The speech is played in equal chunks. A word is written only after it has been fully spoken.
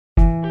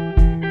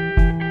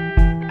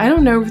I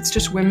don't know if it's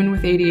just women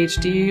with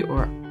ADHD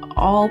or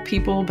all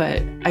people,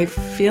 but I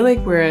feel like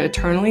we're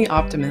eternally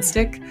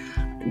optimistic.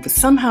 But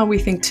somehow we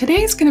think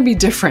today's going to be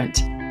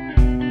different.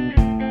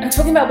 I'm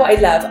talking about what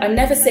I love. I'm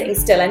never sitting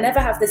still. I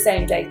never have the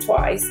same day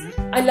twice.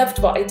 I loved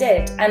what I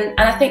did. And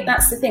I think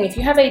that's the thing. If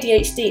you have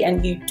ADHD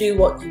and you do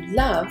what you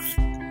love,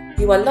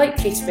 you are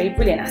likely to be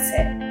brilliant at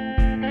it.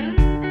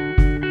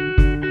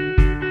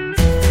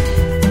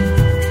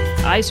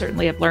 I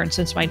certainly have learned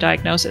since my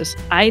diagnosis,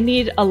 I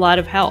need a lot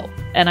of help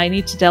and I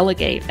need to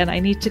delegate and I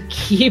need to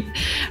keep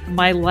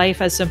my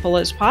life as simple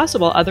as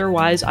possible.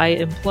 Otherwise, I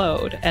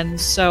implode.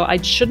 And so I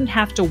shouldn't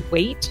have to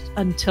wait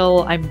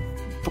until I'm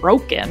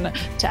broken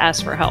to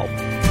ask for help.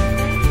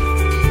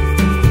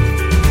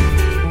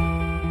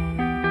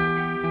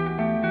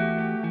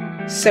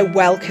 So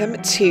welcome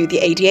to the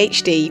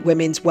ADHD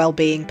Women's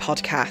Wellbeing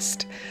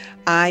podcast.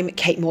 I'm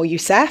Kate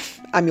Moore-Youssef.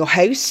 I'm your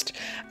host,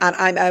 and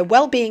I'm a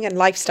wellbeing and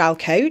lifestyle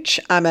coach.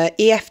 I'm an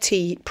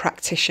EFT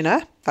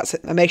practitioner. That's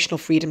an emotional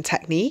freedom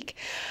technique.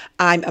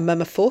 I'm a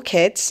mum of 4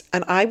 kids,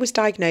 and I was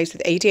diagnosed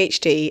with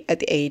ADHD at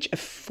the age of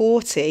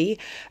 40,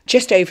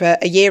 just over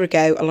a year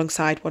ago,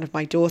 alongside one of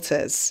my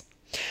daughters.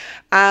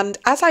 And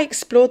as I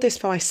explored this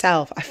for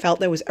myself, I felt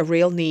there was a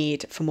real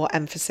need for more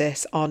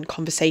emphasis on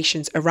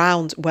conversations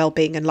around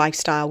wellbeing and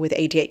lifestyle with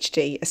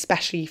ADHD,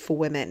 especially for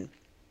women.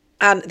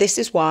 And this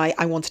is why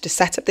I wanted to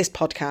set up this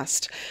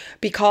podcast,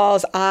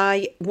 because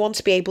I want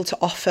to be able to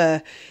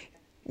offer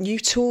new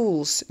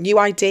tools, new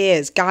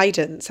ideas,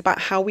 guidance about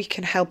how we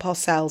can help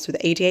ourselves with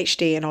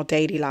ADHD in our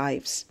daily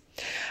lives.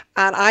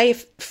 And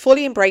I've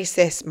fully embraced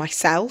this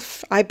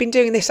myself. I've been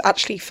doing this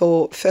actually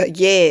for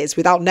years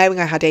without knowing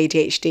I had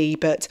ADHD,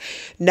 but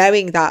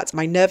knowing that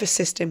my nervous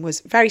system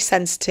was very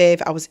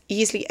sensitive, I was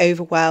easily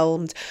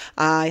overwhelmed,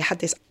 I had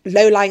this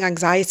low-lying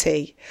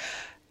anxiety.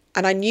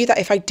 And I knew that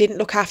if I didn't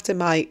look after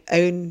my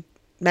own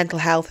mental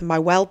health and my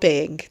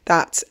well-being,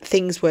 that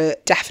things were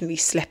definitely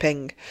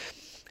slipping.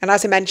 And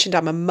as I mentioned,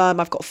 I'm a mum,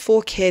 I've got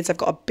 4 kids, I've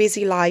got a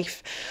busy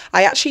life.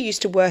 I actually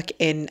used to work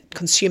in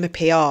consumer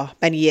PR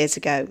many years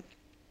ago.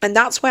 And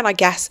that's when I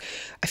guess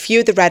a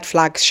few of the red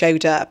flags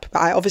showed up, but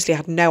I obviously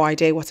had no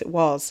idea what it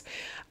was.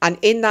 And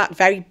in that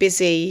very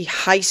busy,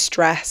 high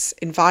stress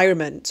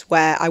environment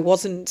where I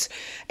wasn't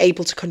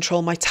able to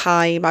control my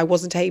time, I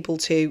wasn't able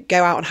to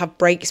go out and have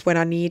breaks when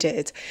I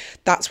needed,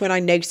 that's when I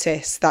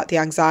noticed that the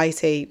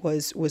anxiety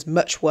was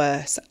much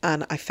worse.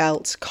 And I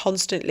felt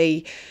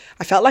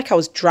like I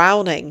was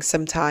drowning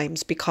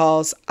sometimes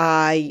because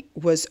I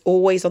was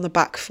always on the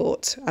back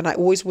foot and I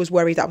always was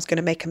worried that I was going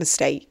to make a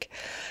mistake.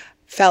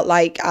 Felt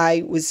like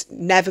I was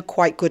never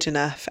quite good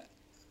enough.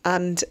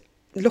 And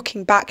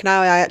looking back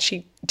now, I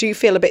actually do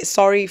feel a bit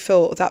sorry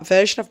for that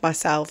version of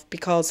myself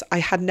because I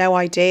had no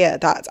idea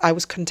that I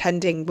was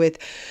contending with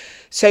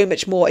so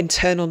much more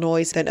internal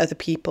noise than other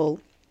people.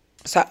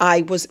 So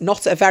I was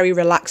not a very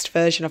relaxed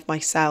version of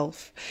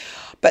myself.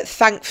 But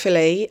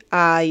thankfully,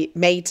 I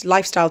made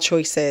lifestyle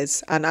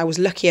choices, and I was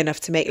lucky enough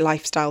to make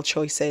lifestyle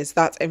choices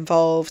that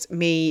involved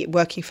me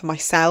working for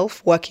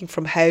myself, working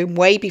from home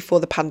way before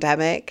the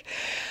pandemic,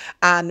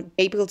 and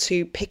able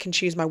to pick and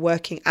choose my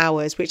working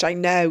hours, which I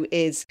know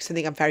is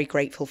something I'm very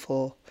grateful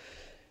for.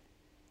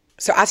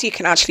 So as you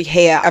can actually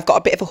hear, I've got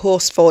a bit of a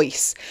hoarse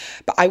voice,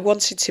 but I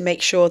wanted to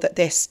make sure that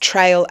this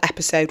trail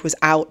episode was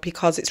out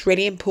because it's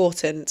really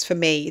important for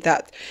me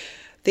that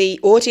the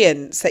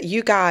audience, that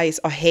you guys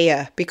are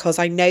here, because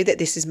I know that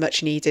this is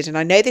much needed. And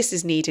I know this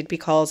is needed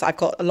because I've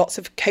got lots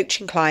of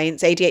coaching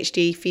clients,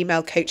 ADHD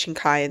female coaching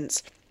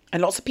clients,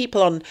 and lots of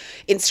people on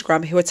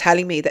Instagram who are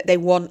telling me that they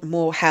want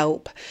more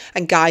help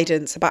and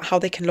guidance about how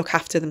they can look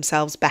after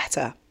themselves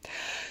better.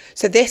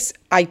 So this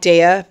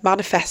idea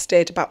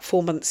manifested about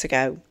 4 months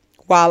ago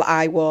while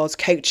I was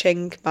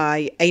coaching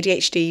my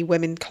ADHD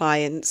women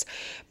clients,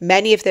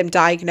 many of them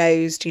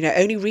diagnosed,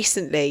 only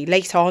recently,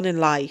 later on in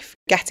life,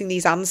 getting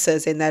these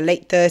answers in their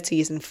late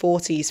 30s and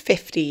 40s,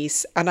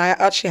 50s. And I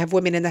actually have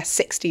women in their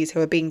 60s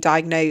who are being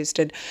diagnosed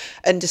and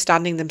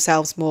understanding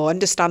themselves more,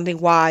 understanding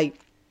why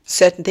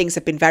certain things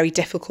have been very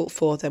difficult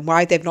for them,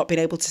 why they've not been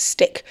able to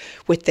stick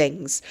with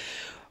things,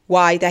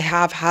 why they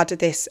have had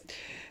this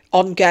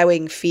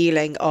ongoing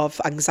feeling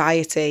of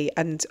anxiety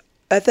and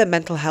other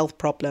mental health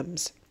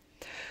problems.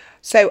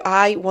 So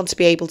I want to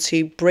be able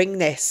to bring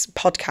this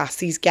podcast,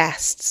 these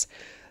guests,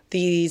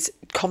 these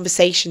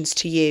conversations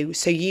to you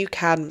so you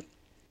can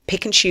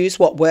pick and choose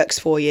what works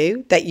for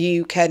you, that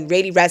you can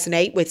really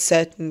resonate with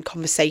certain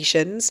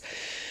conversations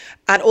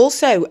and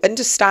also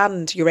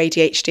understand your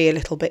ADHD a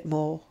little bit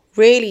more.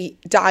 Really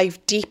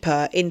dive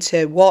deeper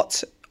into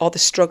what are the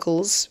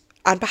struggles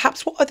and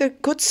perhaps what are the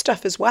good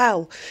stuff as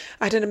well.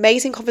 I had an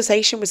amazing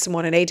conversation with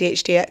someone, an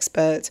ADHD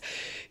expert,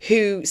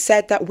 who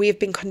said that we have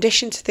been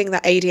conditioned to think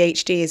that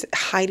ADHD is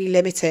highly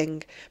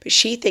limiting, but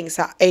she thinks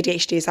that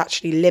ADHD is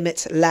actually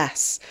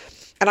limitless.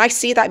 And I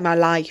see that in my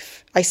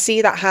life. I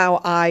see that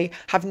how I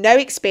have no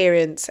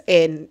experience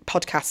in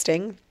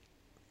podcasting.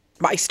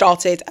 I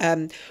started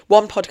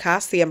one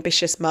podcast, The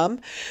Ambitious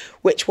Mum,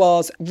 which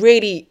was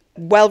really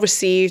well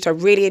received. I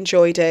really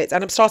enjoyed it,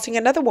 and I'm starting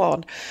another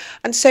one.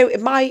 And so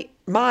in my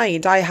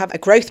mind, I have a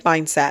growth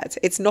mindset.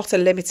 It's not a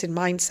limited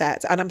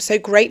mindset, and I'm so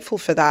grateful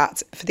for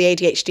that, for the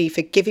ADHD,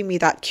 for giving me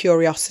that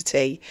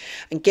curiosity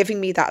and giving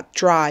me that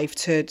drive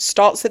to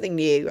start something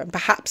new, and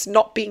perhaps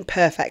not being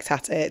perfect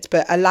at it,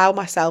 but allow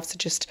myself to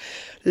just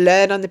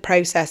learn on the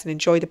process and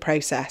enjoy the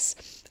process.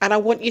 And I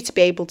want you to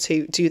be able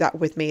to do that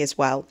with me as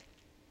well.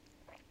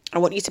 I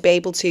want you to be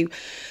able to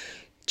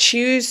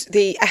choose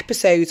the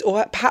episodes,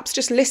 or perhaps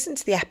just listen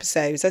to the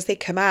episodes as they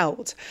come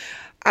out,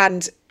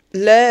 and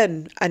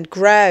learn and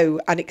grow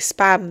and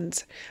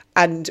expand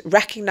and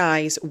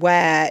recognize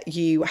where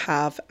you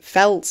have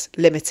felt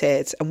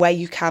limited and where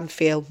you can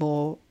feel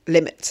more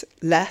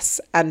limitless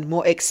and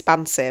more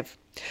expansive.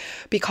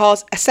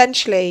 Because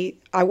essentially,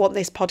 I want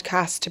this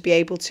podcast to be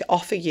able to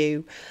offer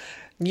you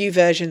new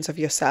versions of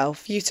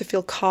yourself, you to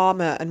feel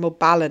calmer and more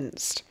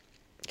balanced,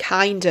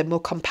 kinder,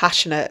 more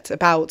compassionate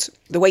about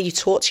the way you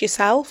talk to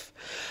yourself,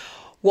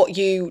 what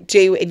you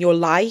do in your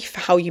life,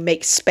 how you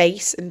make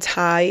space and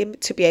time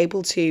to be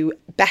able to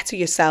better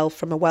yourself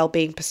from a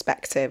well-being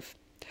perspective.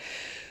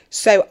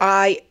 So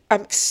I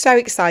am so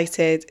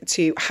excited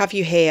to have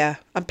you here,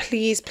 and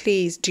please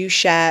do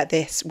share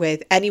this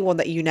with anyone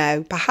that you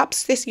know.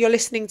 Perhaps you're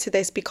listening to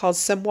this because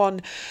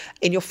someone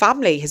in your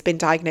family has been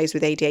diagnosed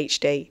with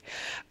ADHD.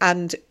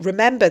 And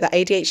remember that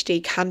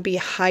ADHD can be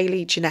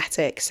highly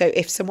genetic. So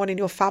if someone in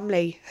your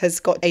family has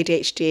got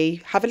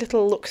ADHD, have a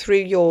little look through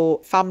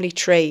your family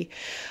tree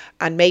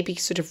and maybe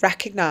sort of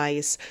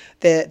recognise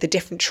the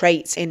different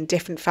traits in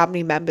different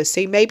family members.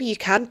 So maybe you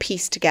can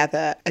piece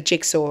together a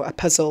jigsaw, a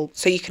puzzle,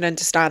 so you can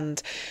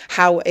understand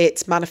how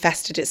it's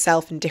manifested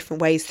itself in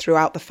different ways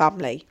throughout the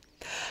family.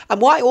 And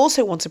what I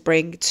also want to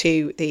bring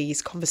to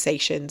these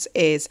conversations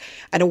is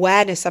an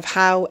awareness of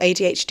how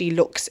ADHD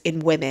looks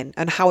in women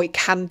and how it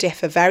can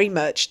differ very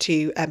much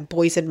to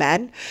boys and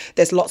men.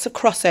 There's lots of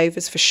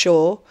crossovers for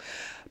sure.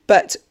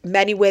 But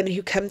many women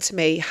who come to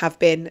me have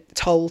been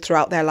told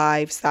throughout their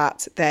lives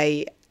that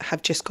they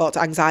have just got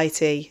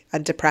anxiety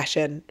and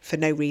depression for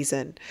no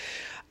reason.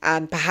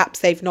 And perhaps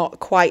they've not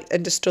quite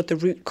understood the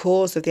root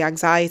cause of the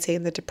anxiety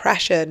and the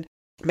depression.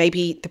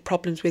 Maybe the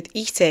problems with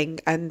eating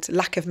and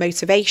lack of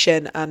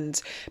motivation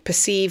and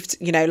perceived,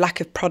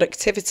 lack of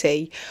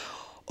productivity.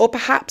 Or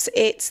perhaps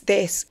it's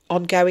this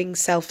ongoing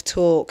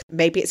self-talk.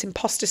 Maybe it's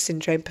imposter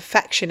syndrome,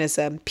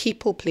 perfectionism,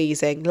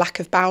 people-pleasing, lack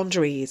of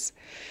boundaries.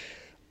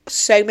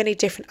 So many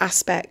different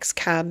aspects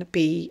can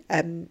be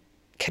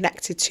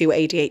connected to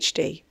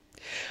ADHD.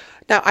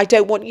 Now, I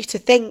don't want you to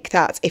think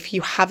that if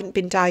you haven't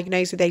been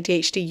diagnosed with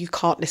ADHD, you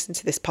can't listen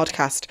to this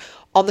podcast.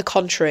 On the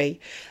contrary,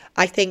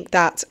 I think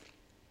that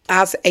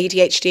as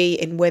ADHD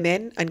in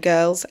women and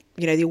girls,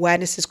 the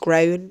awareness has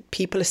grown.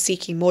 People are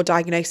seeking more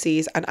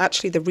diagnoses, and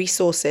actually the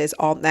resources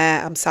aren't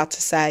there. I'm sad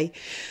to say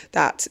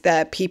that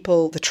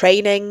the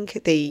training,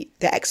 the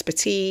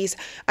expertise,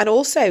 and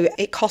also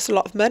it costs a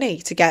lot of money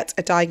to get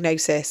a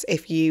diagnosis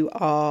if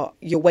you're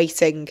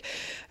waiting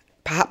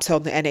perhaps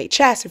on the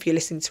NHS. If you're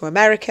listening to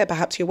America,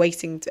 perhaps you're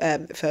waiting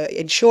for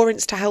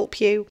insurance to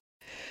help you.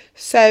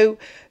 So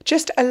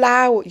just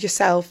allow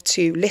yourself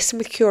to listen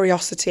with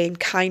curiosity and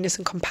kindness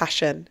and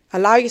compassion.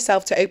 Allow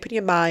yourself to open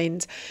your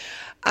mind,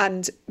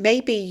 and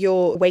maybe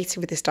you're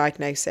waiting for this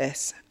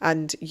diagnosis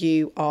and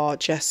you are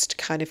just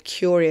kind of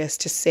curious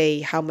to see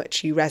how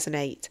much you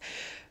resonate.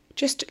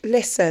 Just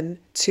listen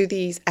to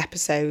these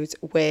episodes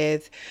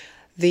with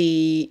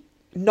the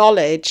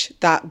knowledge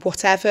that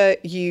whatever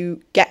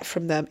you get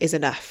from them is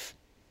enough.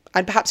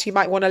 And perhaps you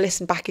might want to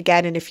listen back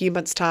again in a few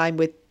months' time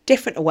with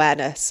different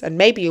awareness, and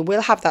maybe you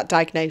will have that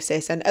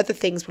diagnosis and other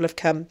things will have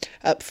come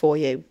up for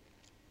you.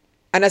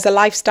 And as a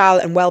lifestyle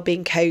and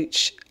wellbeing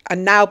coach,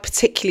 and now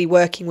particularly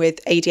working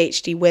with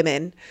ADHD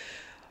women,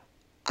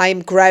 I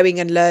am growing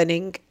and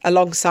learning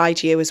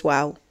alongside you as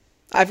well.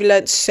 I've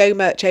learned so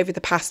much over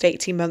the past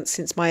 18 months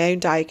since my own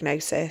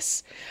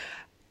diagnosis.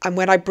 And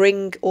when I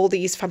bring all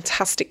these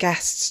fantastic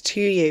guests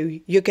to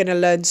you, you're going to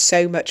learn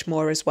so much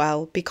more as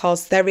well,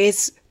 because there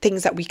is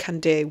things that we can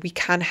do. We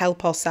can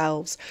help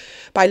ourselves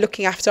by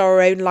looking after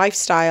our own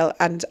lifestyle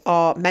and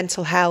our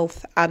mental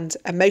health and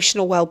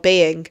emotional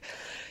well-being.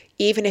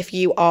 Even if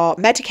you are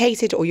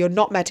medicated or you're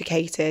not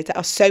medicated, there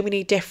are so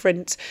many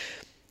different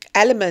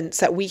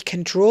elements that we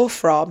can draw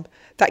from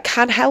that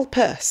can help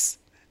us.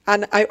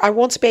 And I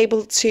want to be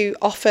able to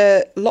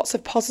offer lots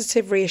of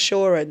positive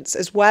reassurance,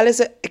 as well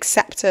as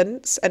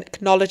acceptance and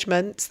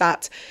acknowledgement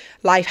that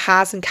life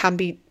has and can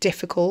be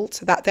difficult,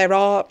 that there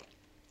are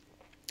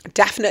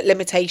definite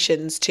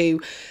limitations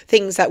to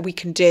things that we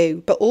can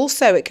do, but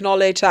also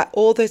acknowledge that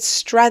all the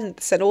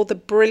strengths and all the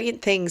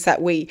brilliant things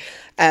that we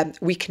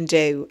can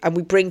do and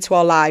we bring to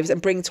our lives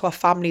and bring to our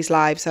families'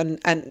 lives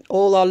and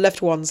all our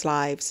loved ones'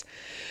 lives.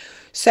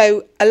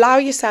 So allow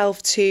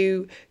yourself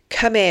to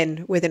come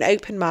in with an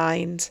open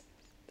mind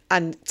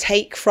and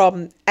take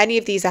from any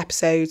of these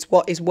episodes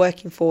what is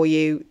working for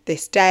you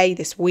this day,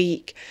 this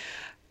week.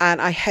 And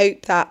I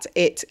hope that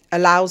it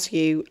allows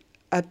you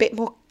a bit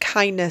more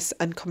kindness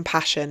and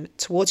compassion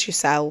towards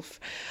yourself,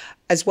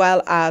 as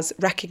well as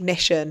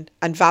recognition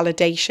and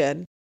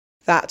validation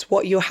that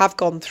what you have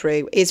gone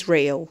through is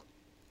real,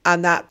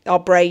 and that our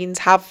brains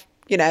have,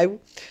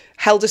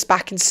 held us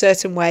back in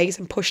certain ways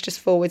and pushed us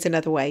forwards in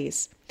other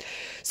ways.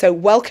 So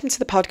welcome to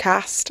the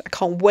podcast. I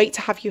can't wait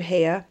to have you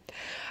here.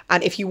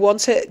 And if you want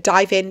to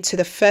dive into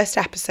the first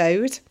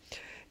episode,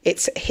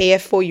 it's here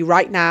for you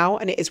right now,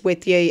 and it is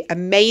with the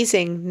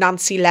amazing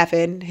Nancy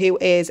Levin, who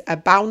is a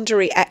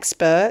boundary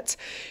expert.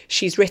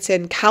 She's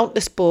written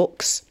countless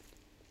books,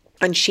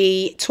 and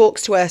she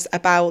talks to us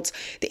about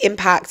the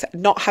impact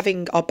not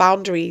having our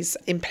boundaries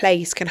in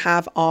place can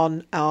have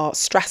on our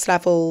stress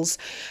levels.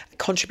 It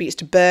contributes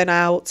to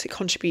burnout, it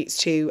contributes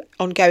to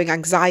ongoing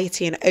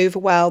anxiety and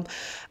overwhelm,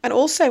 and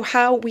also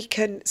how we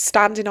can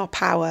stand in our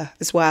power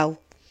as well.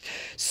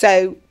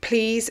 So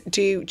please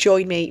do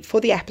join me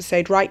for the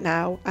episode right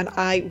now, and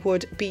I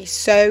would be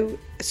so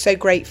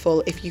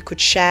grateful if you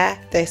could share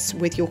this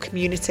with your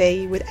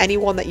community, with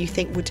anyone that you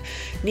think would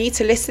need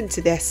to listen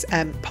to this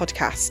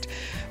podcast,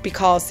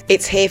 because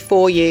it's here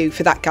for you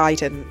for that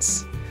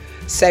guidance.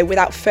 So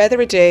without further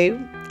ado,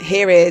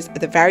 here is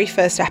the very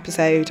first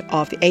episode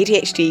of the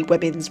ADHD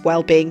Women's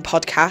Wellbeing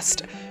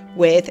podcast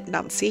with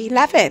Nancy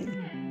Levin.